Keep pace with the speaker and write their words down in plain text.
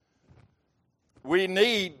we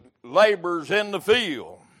need laborers in the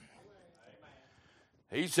field.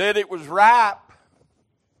 He said it was ripe.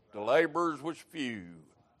 The laborers was few.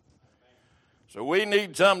 So we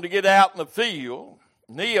need some to get out in the field.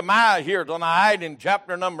 Nehemiah here tonight in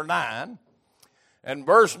chapter number 9 and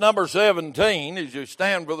verse number 17, as you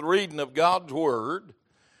stand for the reading of God's word,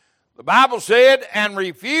 the Bible said, and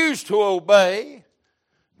refused to obey,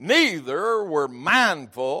 neither were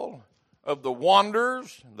mindful of the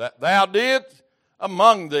wonders that thou didst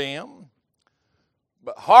among them,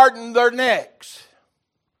 but hardened their necks,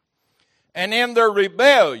 and in their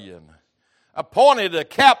rebellion appointed a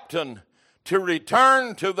captain to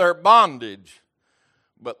return to their bondage.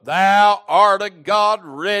 But thou art a God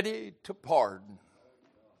ready to pardon,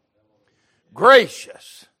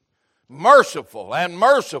 gracious,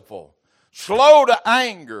 merciful, slow to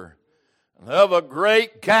anger, and of a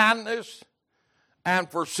great kindness,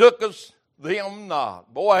 and forsookest them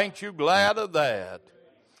not. Boy, ain't you glad of that?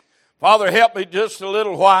 Father, help me just a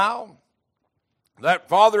little while, that,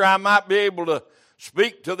 Father, I might be able to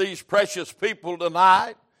speak to these precious people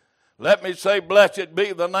tonight. Let me say, blessed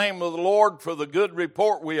be the name of the Lord for the good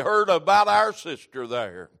report we heard about our sister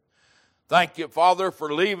there. Thank you, Father,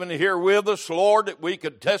 for leaving here with us, Lord, that we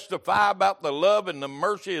could testify about the love and the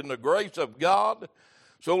mercy and the grace of God.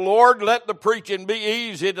 So, Lord, let the preaching be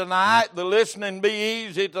easy tonight, the listening be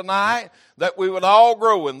easy tonight, that we would all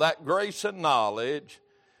grow in that grace and knowledge.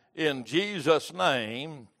 In Jesus'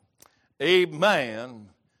 name, amen.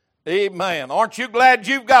 Amen. Aren't you glad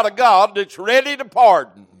you've got a God that's ready to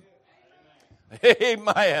pardon?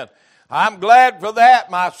 Amen. I'm glad for that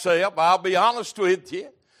myself. I'll be honest with you.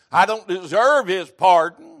 I don't deserve His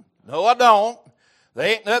pardon. No, I don't. There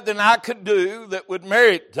ain't nothing I could do that would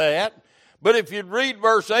merit that. But if you'd read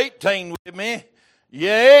verse 18 with me,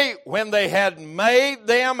 yea, when they had made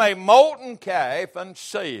them a molten calf and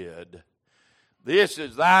said, this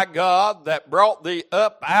is thy God that brought thee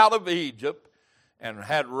up out of Egypt and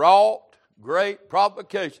had wrought great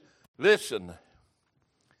provocation. Listen,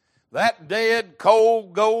 that dead,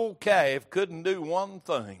 cold gold calf couldn't do one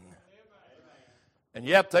thing. And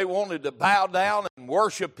yet they wanted to bow down and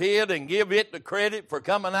worship it and give it the credit for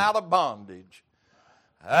coming out of bondage.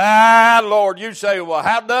 Ah, Lord, you say, well,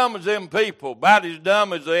 how dumb is them people? About as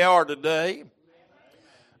dumb as they are today.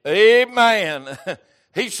 Amen.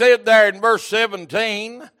 He said there in verse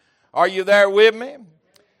 17, are you there with me?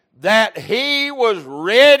 That He was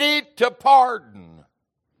ready to pardon.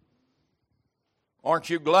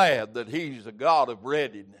 Aren't you glad that He's a God of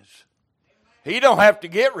readiness? He don't have to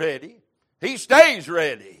get ready. He stays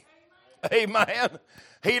ready. Amen.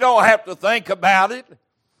 He don't have to think about it.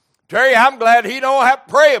 Terry, I'm glad he don't have to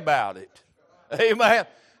pray about it. Amen.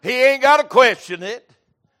 He ain't got to question it.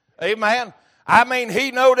 Amen. I mean,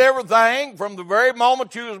 He knowed everything from the very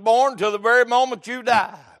moment you was born to the very moment you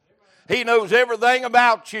die. He knows everything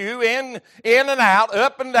about you, in and out,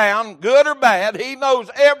 up and down, good or bad. He knows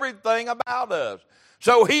everything about us.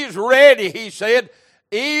 So He's ready, He said,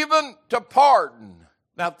 even to pardon.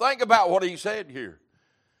 Now think about what He said here.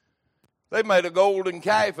 They made a golden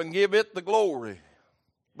calf and give it the glory.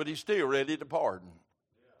 But He's still ready to pardon.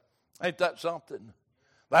 Ain't that something?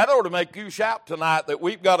 That ought to make you shout tonight that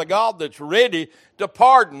we've got a God that's ready to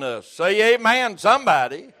pardon us. Say amen,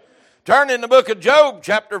 somebody. Turn in the book of Job,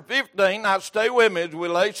 chapter 15. Now stay with me as we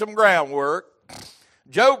lay some groundwork.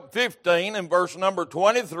 Job 15 and verse number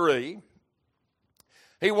 23.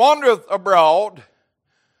 He wandereth abroad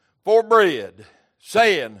for bread,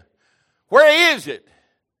 saying, where is it?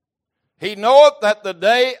 He knoweth that the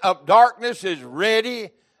day of darkness is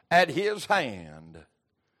ready at his hand.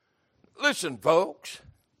 Listen, folks.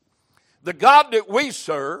 The God that we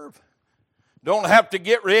serve don't have to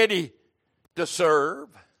get ready to serve.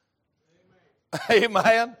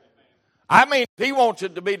 Amen. I mean, if He wants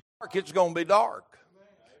it to be dark, it's going to be dark.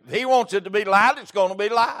 If He wants it to be light, it's going to be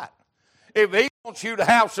light. If He wants you to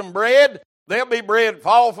have some bread, there'll be bread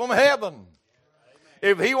fall from heaven.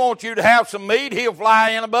 If He wants you to have some meat, He'll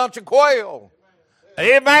fly in a bunch of quail.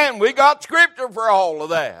 Amen. We got scripture for all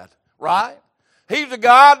of that, right? He's a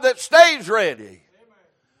God that stays ready.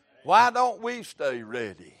 Why don't we stay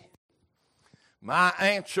ready? My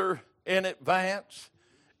answer in advance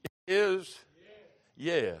is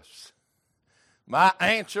yes. My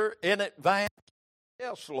answer in advance,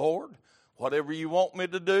 yes, Lord. Whatever you want me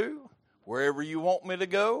to do, wherever you want me to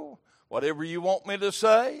go, whatever you want me to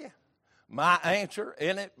say, my answer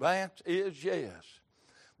in advance is yes.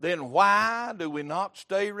 Then why do we not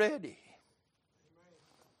stay ready?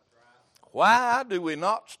 Why do we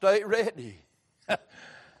not stay ready?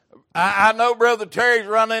 I know Brother Terry's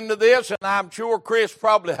run into this, and I'm sure Chris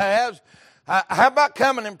probably has. How about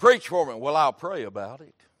coming and preach for me? Well, I'll pray about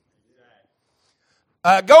it.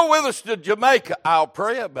 Go with us to Jamaica. I'll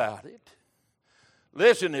pray about it.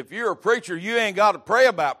 Listen, if you're a preacher, you ain't got to pray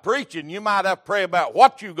about preaching. You might have to pray about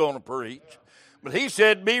what you're going to preach. But he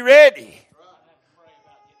said, be ready.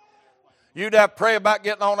 You'd have to pray about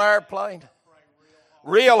getting on an airplane.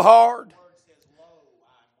 Real hard.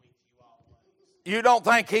 You don't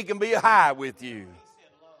think he can be high with you.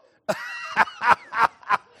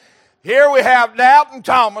 Here we have Doubting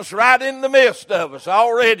Thomas right in the midst of us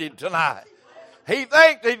already tonight. He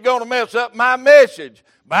thinks he's going to mess up my message,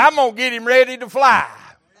 but I'm going to get him ready to fly.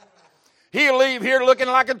 He'll leave here looking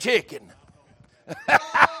like a chicken.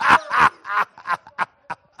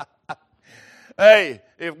 Hey,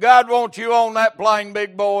 if God wants you on that plane,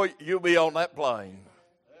 big boy, you'll be on that plane.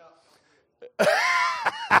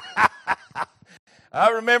 I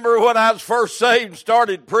remember when I was first saved and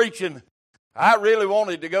started preaching, I really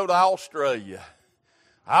wanted to go to Australia.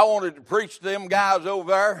 I wanted to preach to them guys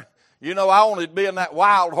over there. You know, I wanted to be in that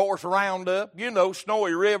wild horse roundup, you know,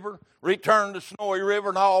 Snowy River, return to Snowy River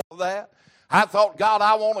and all of that. I thought, God,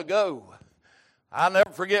 I want to go. I'll never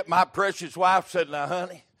forget my precious wife said, now,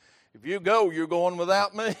 honey, if you go, you're going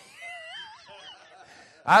without me.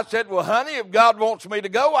 I said, well, honey, if God wants me to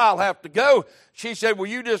go, I'll have to go. She said, well,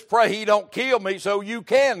 you just pray he don't kill me so you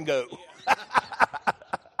can go.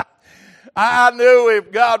 I knew if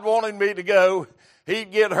God wanted me to go,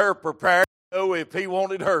 he'd get her prepared to go if he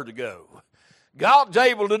wanted her to go. God's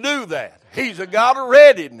able to do that. He's a God of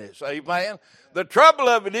readiness, amen. The trouble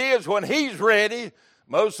of it is when he's ready,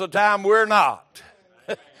 most of the time we're not.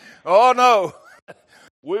 Oh, no.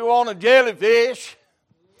 We want a jellyfish.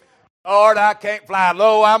 Lord, I can't fly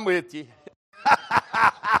low. I'm with you.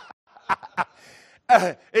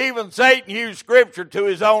 Even Satan used Scripture to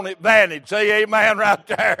his own advantage. Say amen right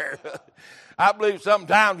there. I believe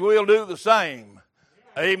sometimes we'll do the same.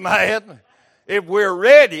 Amen. If we're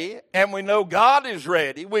ready and we know God is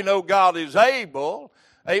ready, we know God is able.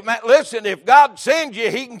 Amen. Listen, if God sends you,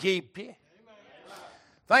 he can keep you.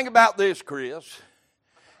 Think about this, Chris.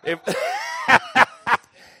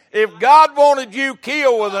 If God wanted you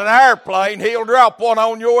killed with an airplane, he'll drop one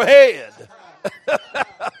on your head.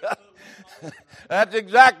 That's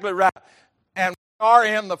exactly right. And we are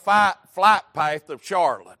in the flight path of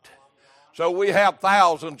Charlotte. So we have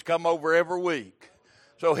thousands come over every week.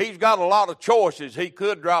 So he's got a lot of choices he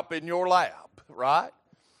could drop in your lap, right?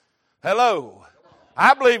 Hello.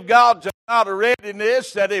 I believe God's a God of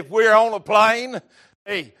readiness that if we're on a plane,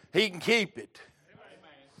 hey, he can keep it.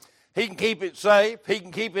 He can keep it safe. He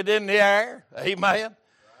can keep it in the air. Amen.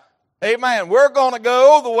 Amen. We're going to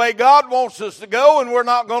go the way God wants us to go, and we're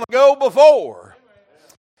not going to go before.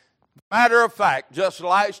 Matter of fact, just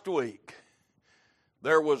last week,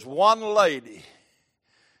 there was one lady.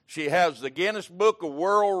 She has the Guinness Book of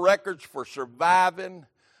World Records for surviving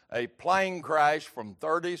a plane crash from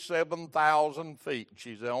 37,000 feet.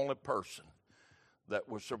 She's the only person that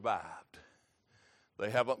was survived. They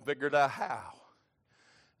haven't figured out how.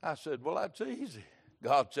 I said, well, that's easy.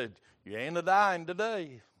 God said, you ain't a-dying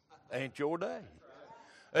today. Ain't your day.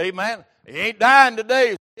 Amen. You ain't dying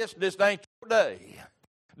today. This ain't your day.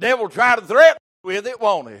 Devil try to threaten me with it,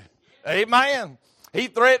 won't he? Amen. He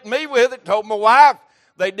threatened me with it, told my wife.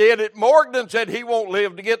 They did at Morgan, said he won't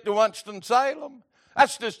live to get to Winston-Salem.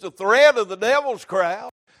 That's just the threat of the devil's crowd.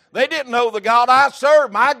 They didn't know the God I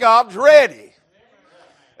serve. My God's ready.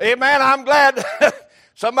 Amen. I'm glad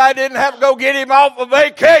somebody didn't have to go get him off a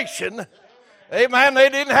vacation. Amen. They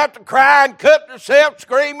didn't have to cry and cut themselves,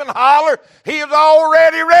 scream and holler. He is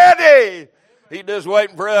already ready. He's just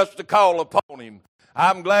waiting for us to call upon him.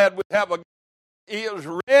 I'm glad we have a God that is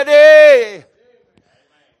ready.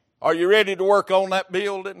 Are you ready to work on that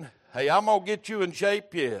building? Hey, I'm going to get you in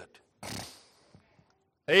shape yet.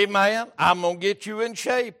 Amen. I'm going to get you in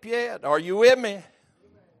shape yet. Are you with me?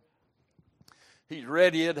 He's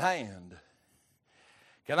ready at hand.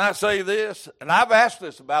 Can I say this? And I've asked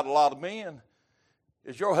this about a lot of men.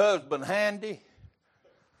 Is your husband handy?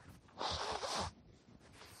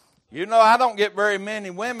 You know, I don't get very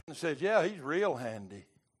many women that says, yeah, he's real handy.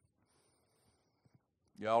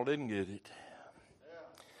 Y'all didn't get it.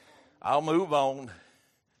 I'll move on.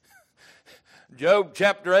 Job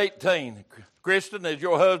chapter 18. Kristen, is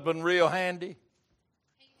your husband real handy?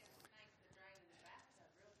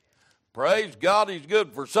 Praise God, he's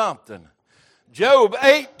good for something. Job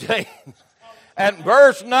 18 and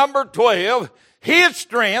verse number 12. His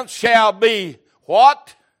strength shall be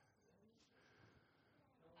what?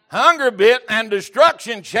 Hunger bit, and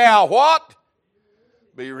destruction shall what?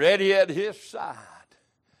 Be ready at his side.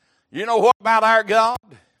 You know what about our God?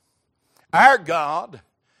 Our God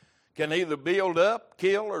can either build up,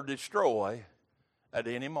 kill, or destroy at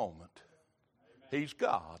any moment. He's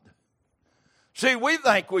God. See, we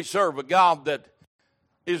think we serve a God that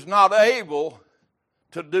is not able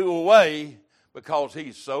to do away because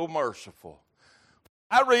He's so merciful.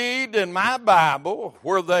 I read in my Bible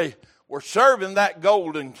where they were serving that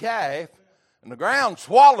golden calf, and the ground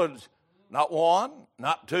swallowed not one,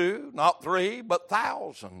 not two, not three, but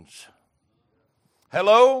thousands.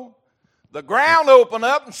 Hello? The ground opened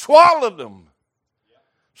up and swallowed them.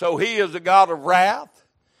 So He is a God of wrath.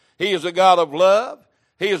 He is a God of love.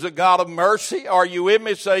 He is a God of mercy. Are you with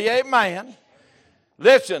me? Say amen.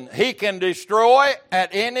 Listen, He can destroy at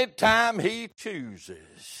any time He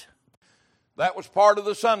chooses. That was part of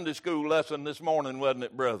the Sunday school lesson this morning, wasn't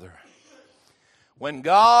it, brother? When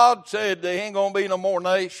God said there ain't going to be no more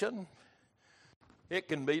nation, it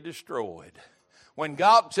can be destroyed. When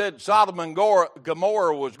God said Sodom and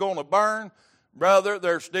Gomorrah was going to burn, brother,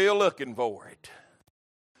 they're still looking for it.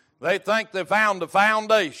 They think they found the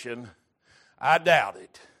foundation. I doubt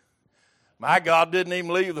it. My God didn't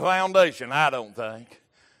even leave the foundation, I don't think.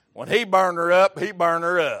 When He burned her up, He burned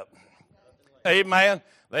her up. Amen.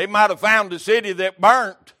 They might have found a city that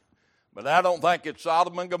burnt, but I don't think it's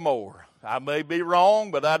Sodom and Gomorrah. I may be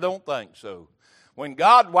wrong, but I don't think so. When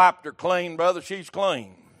God wiped her clean, brother, she's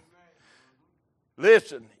clean.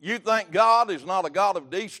 Listen, you think God is not a God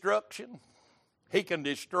of destruction? He can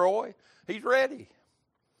destroy. He's ready.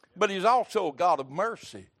 But He's also a God of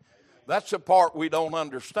mercy. That's the part we don't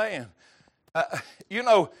understand.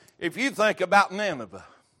 If you think about Nineveh,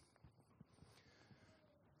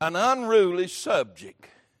 an unruly subject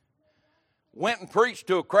went and preached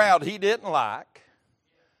to a crowd he didn't like.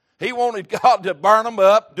 He wanted God to burn them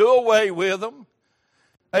up, do away with them.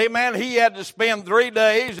 Amen. He had to spend 3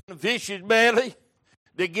 days in the fish's belly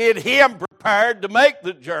to get him prepared to make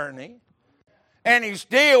the journey. And he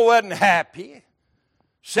still wasn't happy.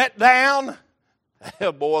 Sat down.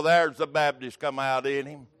 Oh boy, there's the Baptist come out in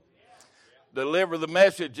him. Deliver the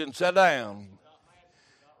message and sat down.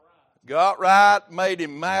 Got right, made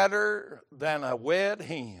him madder than a wet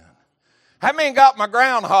hen. How many got my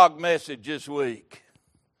groundhog message this week?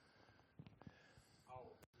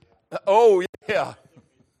 Oh, yeah.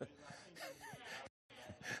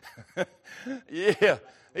 Yeah.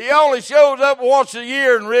 He only shows up once a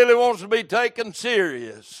year and really wants to be taken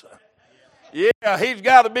serious. Yeah, he's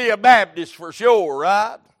got to be a Baptist for sure,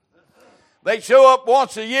 right? They show up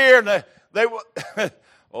once a year and they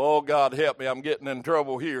oh, God help me, I'm getting in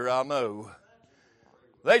trouble here, I know.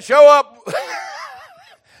 They show up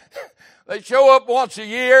once a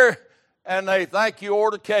year and they think you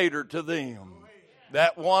ought to cater to them.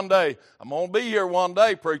 That one day. I'm going to be here one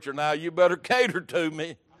day, preacher. Now you better cater to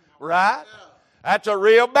me. Right? That's a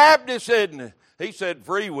real Baptist, isn't it? He said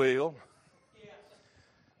free will.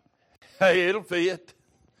 Hey, it'll fit.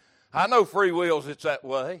 I know free wills, it's that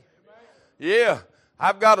way. Yeah.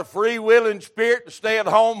 I've got a free willing spirit to stay at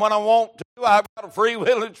home when I want to. I've got a free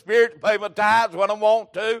willing spirit to pay my tithes when I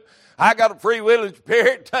want to. I got a free willing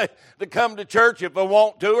spirit to come to church if I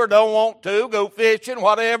want to or don't want to, go fishing,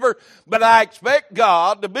 whatever. But I expect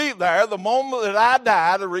God to be there the moment that I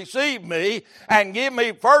die to receive me and give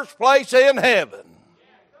me first place in heaven.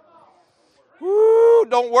 Woo,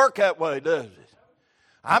 don't work that way, does it?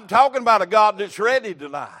 I'm talking about a God that's ready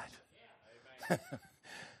tonight.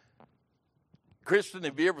 Kristen,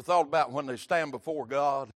 have you ever thought about when they stand before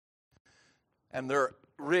God and they're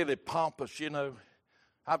really pompous,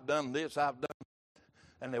 I've done this, I've done that,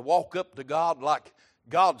 and they walk up to God like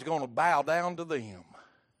God's going to bow down to them.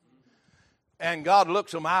 And God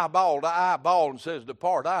looks them eyeball to eyeball and says,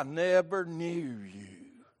 "Depart, I never knew you."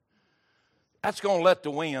 That's going to let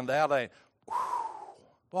the wind out.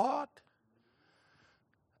 What?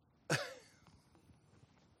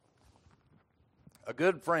 A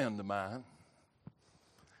good friend of mine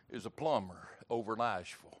is a plumber over in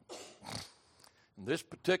Asheville. And this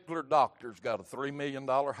particular doctor's got a $3 million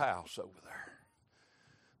house over there.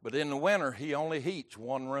 But in the winter, he only heats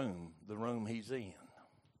one room, the room he's in.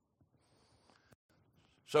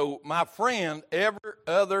 So my friend, every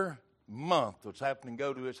other month, was having to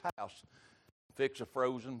go to his house, fix a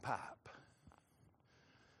frozen pipe.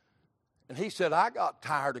 And he said, I got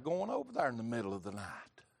tired of going over there in the middle of the night.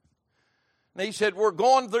 And he said, we're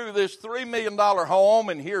going through this $3 million home,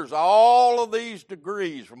 and here's all of these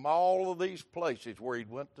degrees from all of these places where he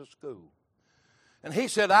went to school. And he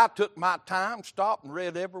said, I took my time, stopped, and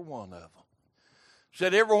read every one of them.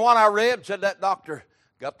 Said, every one I read, said that doctor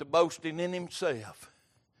got to boasting in himself.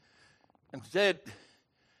 And said,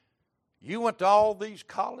 you went to all these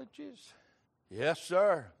colleges? Yes,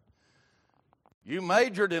 sir. You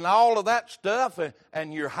majored in all of that stuff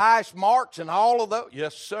and your highest marks and all of those?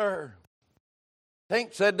 Yes, sir.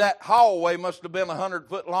 Tink said that hallway must have been 100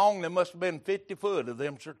 foot long. There must have been 50 foot of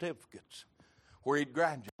them certificates where he'd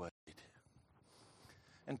graduated.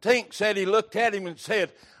 And Tink said he looked at him and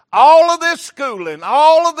said, all of this schooling,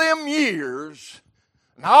 all of them years,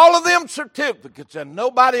 and all of them certificates, and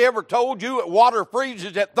nobody ever told you that water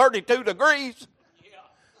freezes at 32 degrees?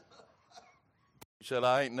 He said,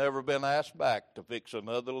 I ain't never been asked back to fix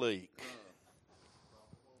another leak.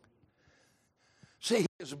 See, he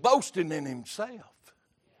was boasting in himself.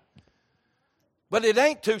 But it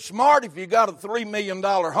ain't too smart if you got a $3 million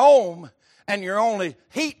home and you're only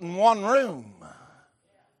heating one room.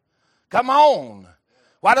 Come on.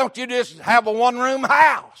 Why don't you just have a one-room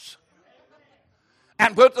house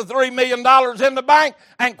and put the $3 million in the bank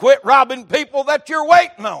and quit robbing people that you're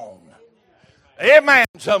waiting on? Amen,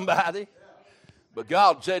 somebody. But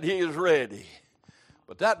God said he is ready.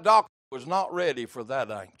 But that doctor was not ready for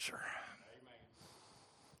that answer.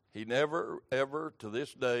 He never, ever, to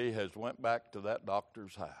this day, has went back to that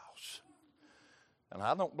doctor's house. And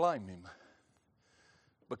I don't blame him.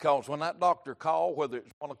 Because when that doctor called, whether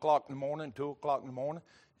it's 1 o'clock in the morning, 2 o'clock in the morning,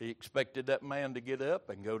 he expected that man to get up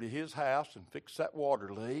and go to his house and fix that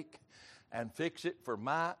water leak and fix it for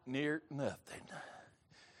my near nothing.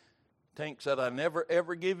 Tink said, I never,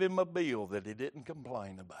 ever give him a bill that he didn't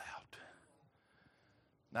complain about.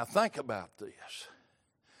 Now think about this.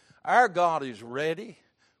 Our God is ready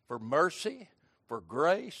for mercy, for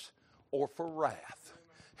grace, or for wrath.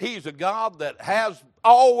 He's a God that has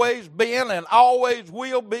always been and always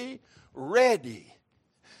will be ready.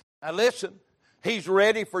 Now listen, he's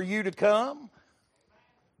ready for you to come.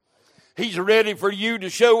 He's ready for you to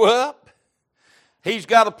show up. He's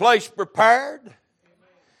got a place prepared.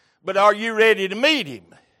 But are you ready to meet him?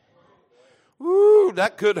 Woo,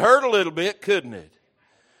 that could hurt a little bit, couldn't it?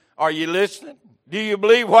 Are you listening? Do you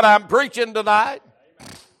believe what I'm preaching tonight?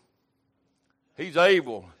 He's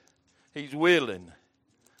able. He's willing.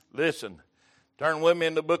 Listen, turn with me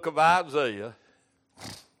in the book of Isaiah.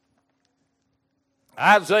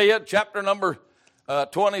 Isaiah chapter number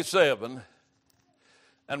 27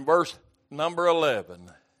 and verse number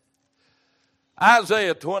 11.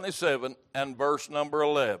 Isaiah 27 and verse number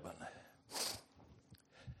 11.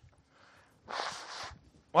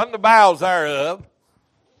 When the boughs thereof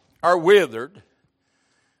are withered,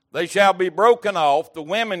 they shall be broken off. The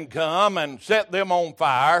women come and set them on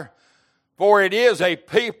fire, for it is a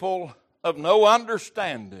people of no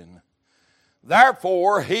understanding.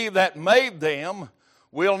 Therefore, he that made them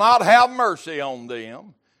will not have mercy on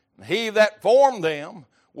them. He that formed them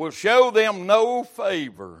will show them no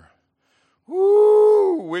favor.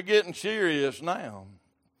 Woo, we're getting serious now.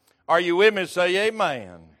 Are you with me? Say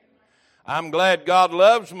amen. I'm glad God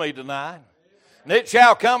loves me tonight. And it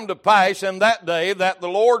shall come to pass in that day that the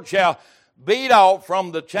Lord shall beat off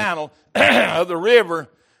from the channel of the river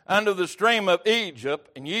unto the stream of Egypt,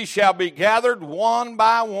 and ye shall be gathered one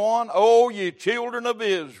by one, O ye children of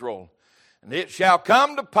Israel. And it shall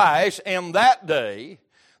come to pass in that day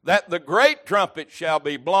that the great trumpet shall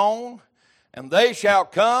be blown, and they shall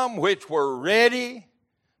come which were ready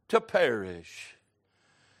to perish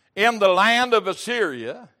in the land of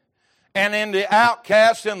Assyria, and in the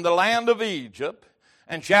outcasts in the land of Egypt,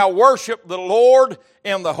 and shall worship the Lord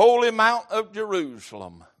in the holy mount of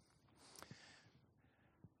Jerusalem.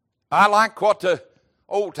 I like what the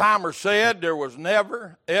old timer said. There was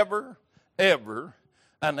never, ever, ever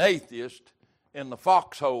an atheist in the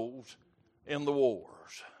foxholes in the wars.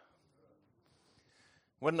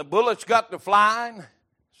 When the bullets got to flying,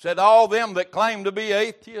 said all them that claimed to be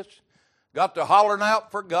atheists got to hollering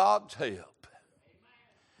out for God's help.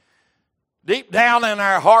 Deep down in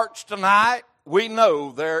our hearts tonight, we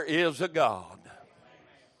know there is a God.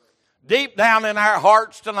 Deep down in our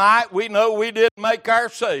hearts tonight, we know we didn't make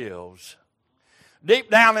ourselves. Deep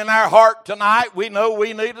down in our heart tonight, we know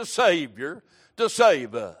we need a Savior to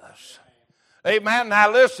save us. Amen.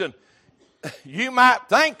 Now listen, you might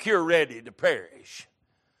think you're ready to perish,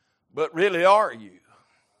 but really are you?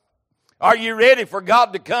 Are you ready for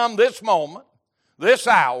God to come this moment, this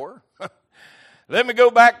hour? Let me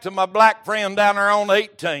go back to my black friend down there on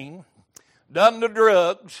 18. Done the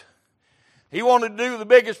drugs. He wanted to do the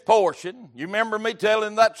biggest portion. You remember me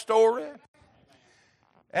telling that story?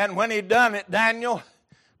 And when he done it, Daniel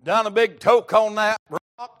done a big toke on that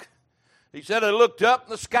rock. He said, I looked up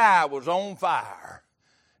and the sky was on fire.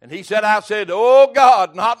 And he said, I said, oh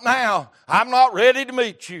God, not now. I'm not ready to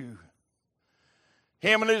meet you.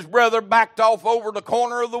 Him and his brother backed off over the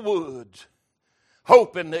corner of the woods,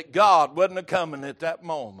 hoping that God wasn't coming at that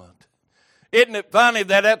moment. Isn't it funny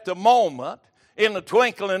that at the moment in the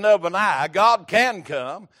twinkling of an eye. God can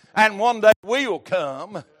come, and one day will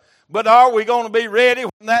come. But are we going to be ready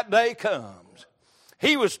when that day comes?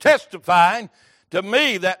 He was testifying to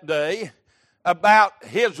me that day about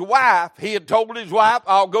his wife. He had told his wife,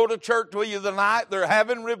 I'll go to church with you tonight. They're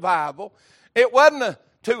having revival. It wasn't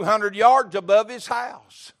 200 yards above his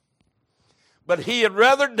house. But he had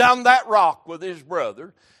rather done that rock with his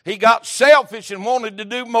brother. He got selfish and wanted to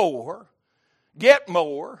do more, get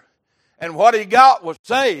more. And what he got was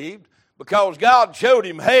saved because God showed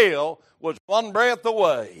him hell was one breath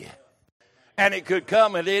away. And it could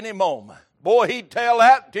come at any moment. Boy, he'd tell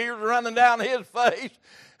that, tears running down his face.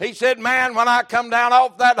 He said, man, when I come down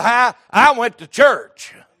off that high, I went to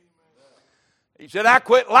church. He said, I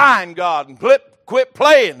quit lying God and quit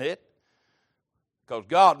playing it because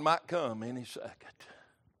God might come any second.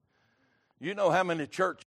 You know how many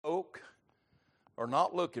church folk are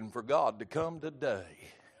not looking for God to come today?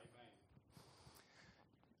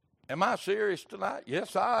 Am I serious tonight?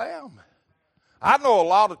 Yes, I am. I know a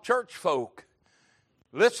lot of church folk,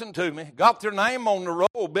 listen to me, got their name on the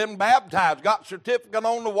roll, been baptized, got certificate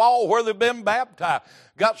on the wall where they've been baptized,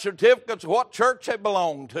 got certificates of what church they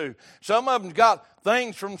belong to. Some of them got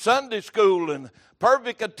things from Sunday school and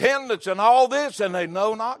perfect attendance and all this, and they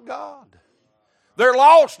know not God. They're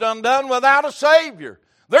lost, undone, without a Savior.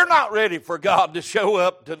 They're not ready for God to show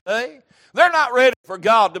up today. They're not ready for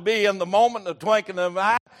God to be in the moment, the twinkling of an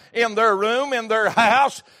eye, in their room, in their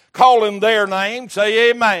house, calling their name,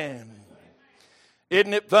 say amen.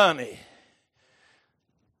 Isn't it funny?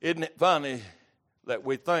 Isn't it funny that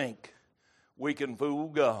we think we can fool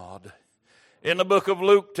God? In the book of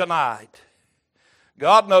Luke tonight,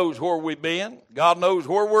 God knows where we've been. God knows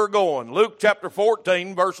where we're going. Luke chapter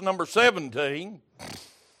 14, verse number 17.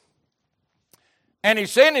 And he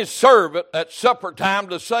sent his servant at supper time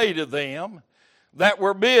to say to them that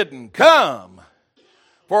were bidden, come,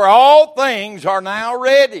 for all things are now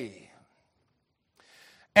ready.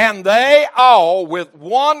 And they all with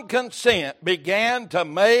one consent began to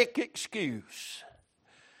make excuse.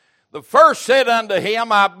 The first said unto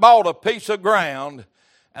him, I bought a piece of ground,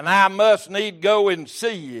 and I must need go and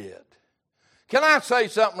see it. Can I say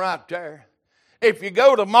something right there? If you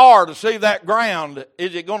go tomorrow to see that ground,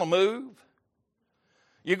 is it going to move?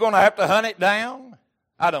 You're going to have to hunt it down?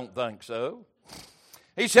 I don't think so.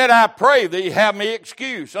 He said, I pray thee, have me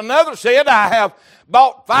excuse. Another said, I have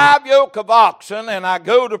bought 5 yoke of oxen, and I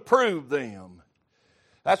go to prove them.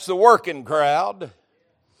 That's the working crowd.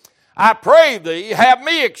 I pray thee, have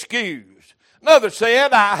me excuse. Another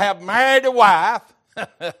said, I have married a wife,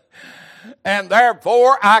 and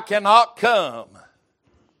therefore I cannot come.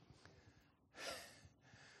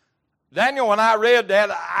 Daniel, when I read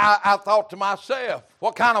that, I thought to myself,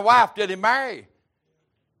 what kind of wife did he marry?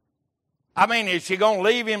 I mean, is she going to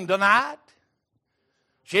leave him tonight?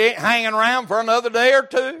 She ain't hanging around for another day or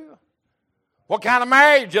two? What kind of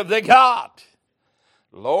marriage have they got?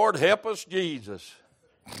 Lord, help us, Jesus.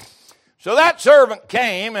 So that servant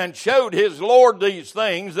came and showed his Lord these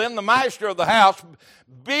things. Then the master of the house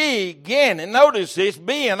beginning, notice this,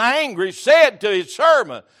 being angry, said to his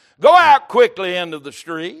servant, go out quickly into the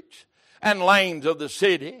streets and lanes of the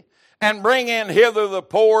city, and bring in hither the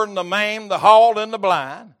poor and the maimed, the halt and the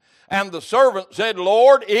blind. And the servant said,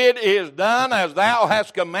 Lord, it is done as thou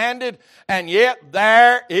hast commanded, and yet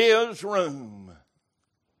there is room.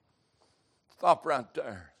 Stop right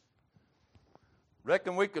there.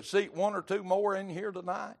 Reckon we could seat 1 or 2 more in here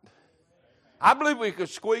tonight? I believe we could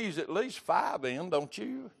squeeze at least 5 in, don't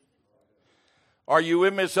you? Are you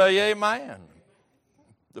with me? Say amen.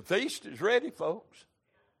 The feast is ready, folks.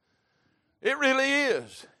 It really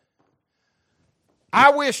is. I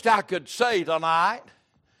wished I could say tonight,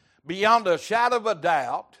 beyond a shadow of a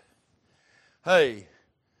doubt, hey,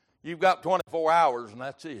 you've got 24 hours and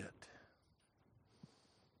that's it.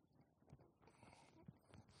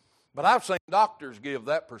 But I've seen doctors give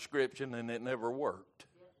that prescription and it never worked.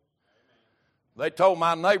 They told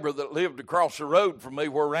my neighbor that lived across the road from me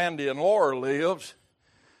where Randy and Laura lives,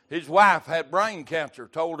 his wife had brain cancer.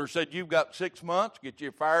 Told her, said, you've got 6 months, get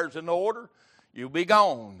your affairs in order, you'll be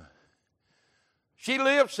gone. She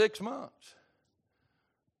lived 6 months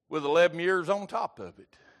with 11 years on top of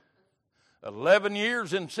it. 11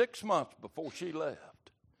 years and 6 months before she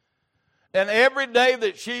left. And every day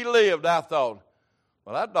that she lived, I thought,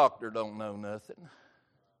 well, that doctor don't know nothing.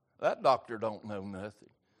 That doctor don't know nothing.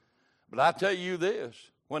 But I tell you this,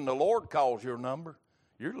 when the Lord calls your number,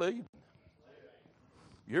 you're leaving.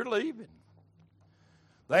 You're leaving.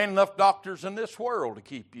 There ain't enough doctors in this world to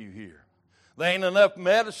keep you here. There ain't enough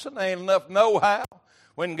medicine. There ain't enough know-how.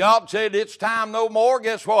 When God said it's time no more,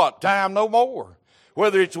 guess what? Time no more.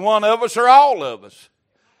 whether it's one of us or all of us.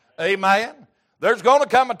 Amen. There's going to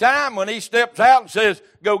come a time when he steps out and says,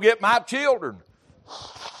 go get my children.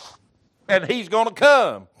 And he's going to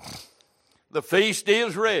come. The feast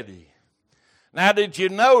is ready. Now, did you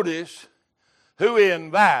notice who he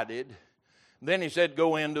invited? Then he said,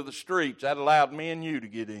 go into the streets. That allowed me and you to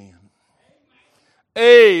get in.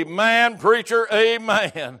 Amen, preacher.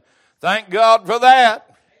 Amen. Thank God for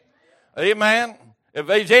that. Amen. If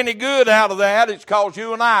there's any good out of that, it's because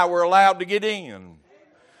you and I were allowed to get in.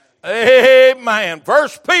 Amen. 1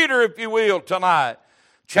 Peter, if you will, tonight.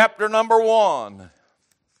 Chapter number 1.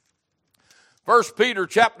 1 Peter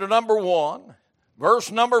chapter number 1,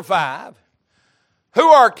 verse number 5. Who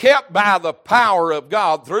are kept by the power of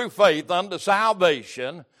God through faith unto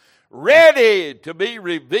salvation, ready to be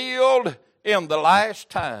revealed in the last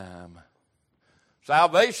time.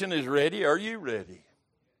 Salvation is ready. Are you ready?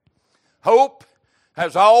 Hope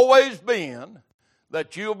has always been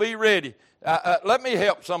that you'll be ready. Let me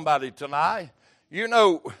help somebody tonight. You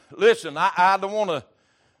know, listen, I don't want to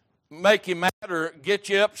make you mad or get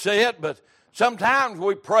you upset, but sometimes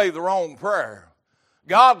we pray the wrong prayer.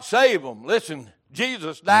 God save them. Listen,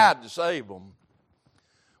 Jesus died to save them.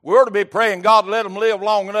 We ought to be praying, God, let them live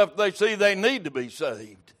long enough they see they need to be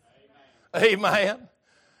saved. Amen.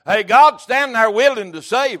 Hey, God's standing there willing to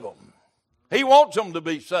save them. He wants them to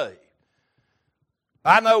be saved.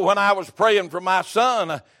 I know when I was praying for my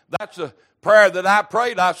son, that's a prayer that I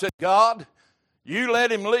prayed. I said, God, you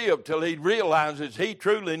let him live till he realizes he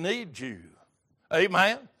truly needs you.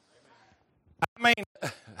 Amen. I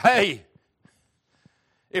mean, hey,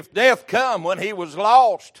 if death come when he was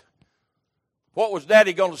lost, what was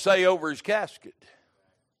Daddy going to say over his casket?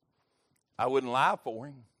 I wouldn't lie for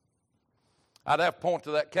him. I'd have to point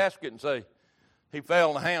to that casket and say, he fell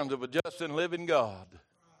in the hands of a just and living God.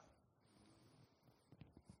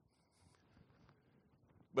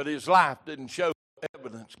 But his life didn't show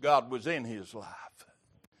evidence God was in his life.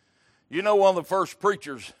 You know, one of the first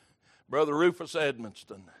preachers, Brother Rufus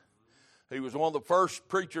Edmonston, he was one of the first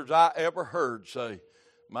preachers I ever heard say,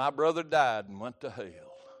 my brother died and went to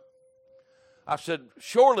hell. I said,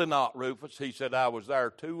 surely not, Rufus. He said, I was there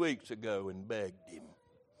 2 weeks ago and begged him.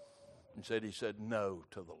 And he said, no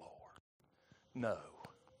to the Lord. No,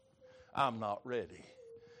 I'm not ready.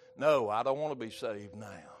 No, I don't want to be saved now.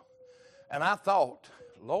 And I thought,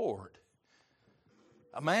 Lord,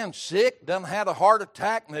 a man sick, done had a heart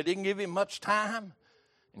attack, and they didn't give him much time,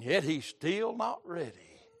 and yet he's still not ready.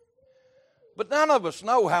 But none of us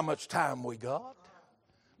know how much time we got.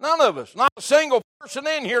 None of us, not a single person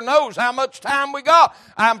in here knows how much time we got.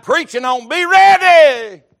 I'm preaching on be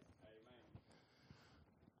ready.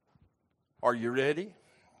 Are you ready?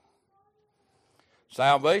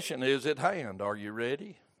 Salvation is at hand. Are you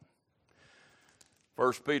ready?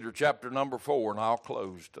 1 Peter chapter number 4, and I'll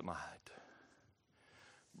close tonight.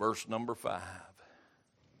 Verse number 5.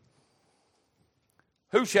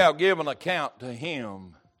 Who shall give an account to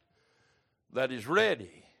him that is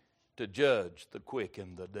ready to judge the quick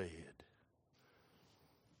and the dead?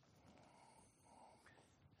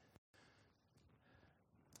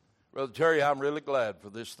 Brother Terry, I'm really glad for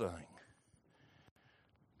this thing.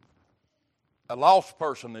 A lost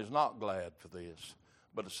person is not glad for this,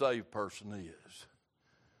 but a saved person is.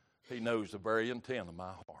 He knows the very intent of my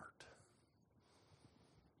heart.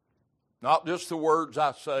 Not just the words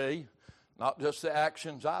I say, not just the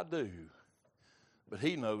actions I do, but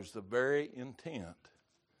he knows the very intent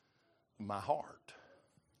of my heart.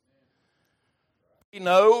 He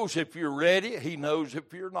knows if you're ready, he knows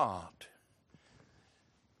if you're not.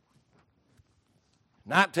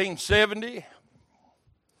 1970,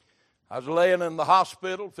 I was laying in the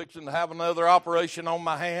hospital, fixing to have another operation on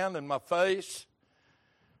my hand and my face.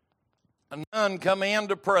 A nun come in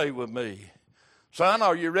to pray with me. Son,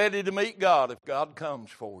 are you ready to meet God if God comes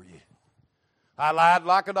for you? I lied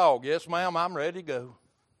like a dog. Yes, ma'am, I'm ready to go.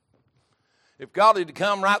 If God had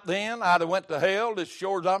come right then, I'd have went to hell as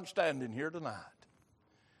sure as I'm standing here tonight.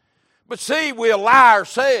 But see, we'll lie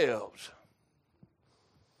ourselves.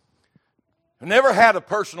 I never had a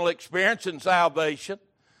personal experience in salvation.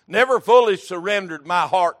 Never fully surrendered my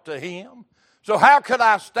heart to him. So how could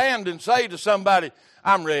I stand and say to somebody,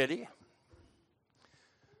 I'm ready?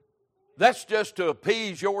 That's just to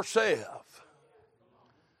appease yourself.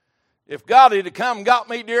 If God had come and got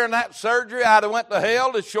me during that surgery, I'd have went to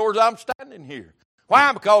hell as sure as I'm standing here.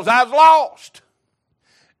 Why? Because I was lost.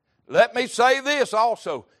 Let me say this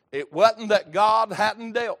also. It wasn't that God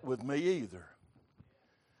hadn't dealt with me either.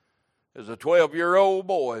 As a 12-year-old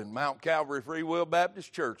boy in Mount Calvary Free Will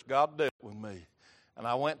Baptist Church, God dealt with me. And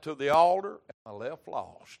I went to the altar and I left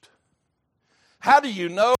lost. How do you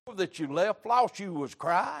know that you left lost? You was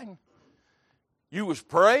crying. You was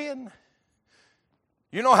praying.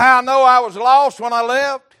 You know how I know I was lost when I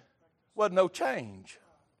left? Wasn't no change.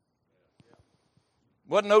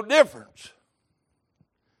 Wasn't no difference.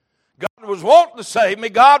 God was wanting to save me.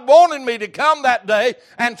 God wanted me to come that day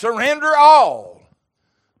and surrender all.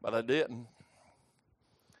 But I didn't.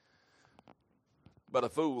 But I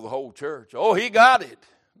fooled the whole church. Oh, he got it.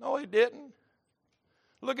 No, he didn't.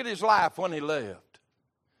 Look at his life when he left.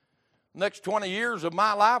 Next 20 years of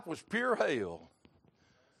my life was pure hell.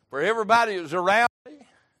 For everybody that was around me,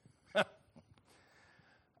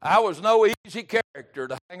 I was no easy character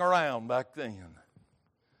to hang around back then.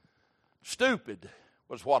 Stupid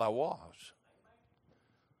was what I was.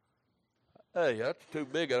 Hey, that's too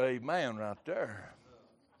big an amen right there.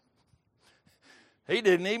 He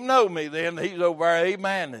didn't even know me then. He's over there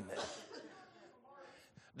amening it.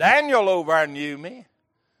 Daniel over there knew me.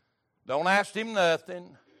 Don't ask him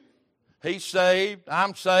nothing. He's saved.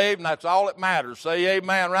 I'm saved, and that's all that matters. Say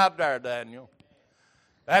amen right there, Daniel.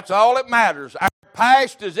 That's all that matters. Our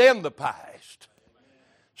past is in the past.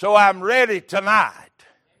 So I'm ready tonight.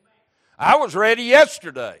 I was ready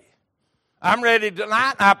yesterday. I'm ready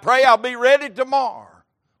tonight, and I pray I'll be ready tomorrow.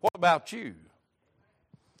 What about you?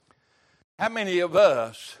 How many of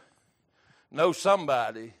us know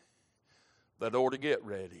somebody that ought to get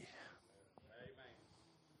ready?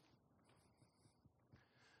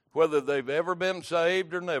 Whether they've ever been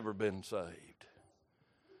saved or never been saved,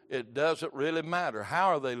 it doesn't really matter. How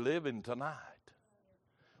are they living tonight?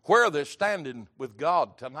 Where are they standing with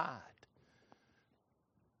God tonight?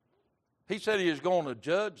 He said he is going to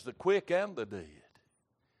judge the quick and the dead.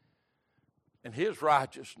 And his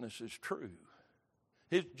righteousness is true.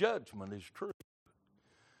 His judgment is true.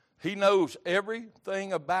 He knows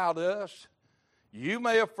everything about us. You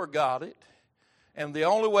may have forgot it. And the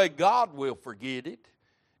only way God will forget it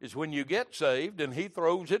is when you get saved and he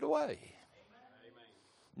throws it away.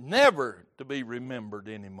 Amen. Never to be remembered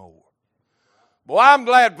anymore. Boy, I'm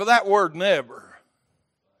glad for that word never.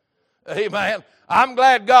 Amen. I'm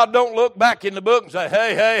glad God don't look back in the book and say,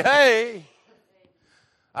 hey, hey, hey.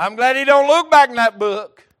 I'm glad he don't look back in that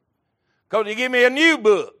book because he gave me a new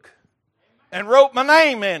book and wrote my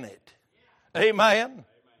name in it. Amen.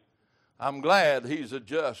 I'm glad he's a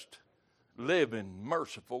just, living,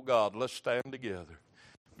 merciful God. Let's stand together.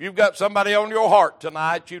 If you've got somebody on your heart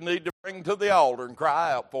tonight you need to bring to the altar and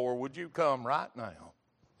cry out for, would you come right now?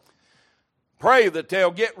 Pray that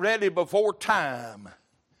they'll get ready before time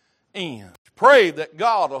ends. Pray that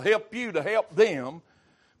God will help you to help them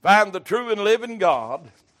find the true and living God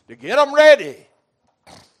to get them ready.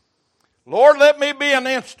 Lord, let me be an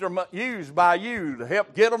instrument used by you to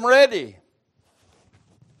help get them ready.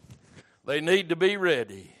 They need to be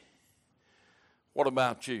ready. What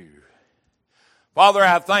about you? Father,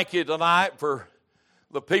 I thank you tonight for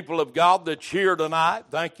the people of God that's here tonight.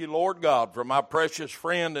 Thank you, Lord God, for my precious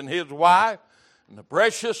friend and his wife. And the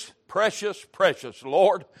precious, precious, precious,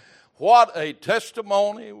 Lord, what a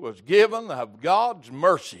testimony was given of God's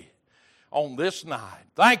mercy on this night.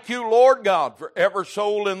 Thank you, Lord God, for every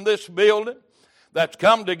soul in this building that's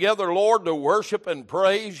come together, Lord, to worship and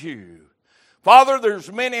praise you. Father,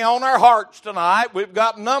 there's many on our hearts tonight. We've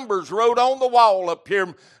got numbers wrote on the wall up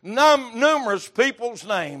here. Numerous people's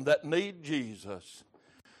names that need Jesus.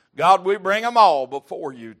 God, we bring them all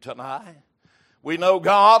before you tonight. We know,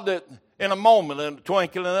 God, that in a moment, in the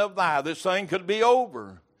twinkling of an eye, this thing could be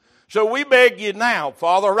over. So we beg you now,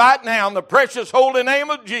 Father, right now, in the precious holy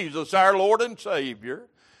name of Jesus, our Lord and Savior,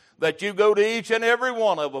 that you go to each and every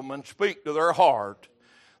one of them and speak to their heart.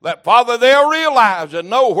 That, Father, they'll realize and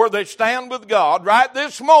know where they stand with God right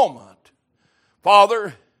this moment.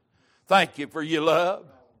 Father, thank you for your love.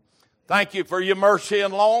 Thank you for your mercy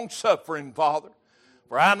and long suffering, Father.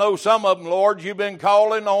 For I know some of them, Lord, you've been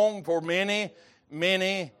calling on for many,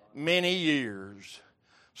 many, many years.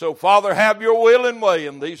 So, Father, have your will and way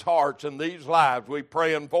in these hearts and these lives we're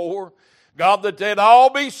praying for. God, that they'd all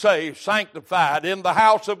be saved, sanctified in the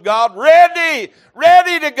house of God, ready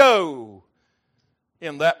to go.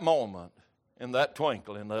 In that moment, in that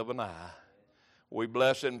twinkling of an eye. We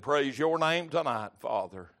bless and praise your name tonight,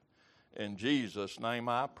 Father. In Jesus' name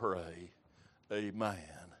I pray. Amen.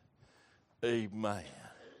 Amen.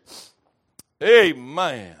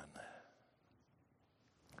 Amen.